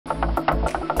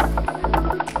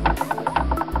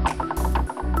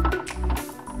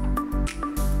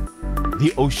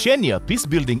The Oceania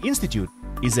Peacebuilding Institute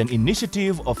is an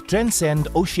initiative of Transcend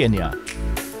Oceania.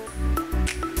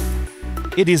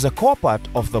 It is a core part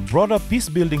of the broader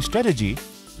peacebuilding strategy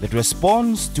that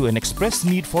responds to an expressed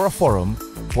need for a forum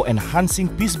for enhancing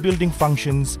peacebuilding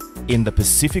functions in the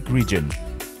Pacific region.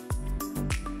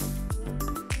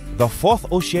 The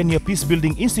 4th Oceania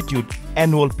Peacebuilding Institute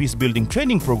annual peacebuilding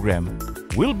training program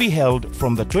will be held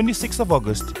from the 26th of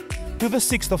August to the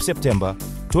 6th of September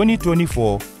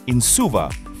 2024 in Suva,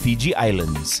 Fiji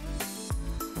Islands.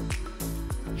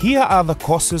 Here are the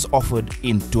courses offered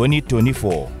in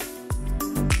 2024.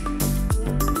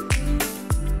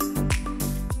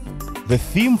 The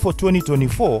theme for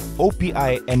 2024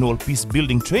 OPI Annual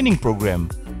Peacebuilding Training Program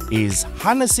is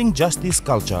Harnessing Justice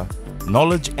Culture,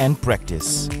 Knowledge and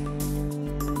Practice.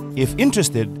 If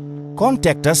interested,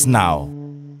 contact us now.